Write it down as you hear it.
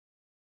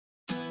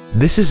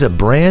This is a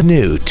brand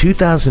new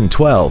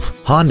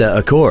 2012 Honda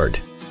Accord.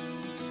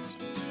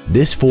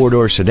 This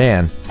four-door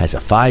sedan has a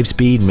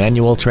 5-speed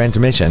manual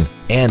transmission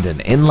and an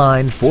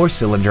inline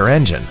 4-cylinder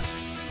engine.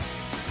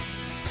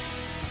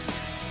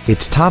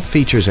 Its top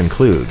features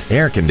include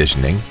air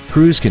conditioning,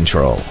 cruise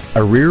control,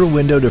 a rear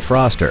window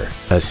defroster,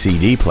 a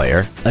CD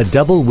player, a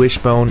double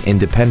wishbone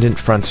independent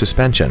front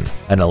suspension,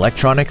 an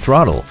electronic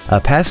throttle,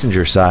 a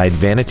passenger side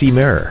vanity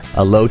mirror,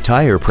 a low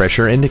tire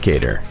pressure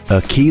indicator,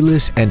 a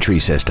keyless entry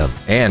system,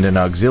 and an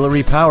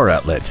auxiliary power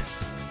outlet.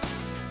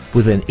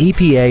 With an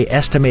EPA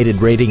estimated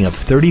rating of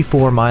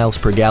 34 miles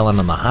per gallon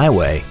on the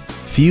highway,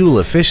 fuel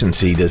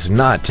efficiency does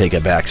not take a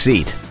back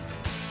seat.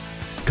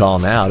 Call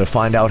now to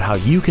find out how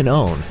you can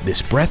own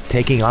this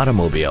breathtaking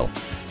automobile.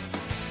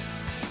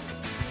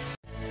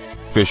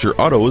 Fisher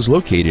Auto is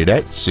located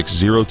at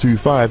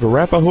 6025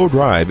 Arapahoe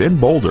Drive in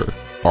Boulder.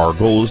 Our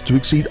goal is to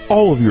exceed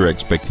all of your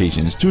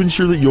expectations to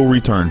ensure that you'll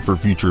return for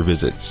future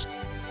visits.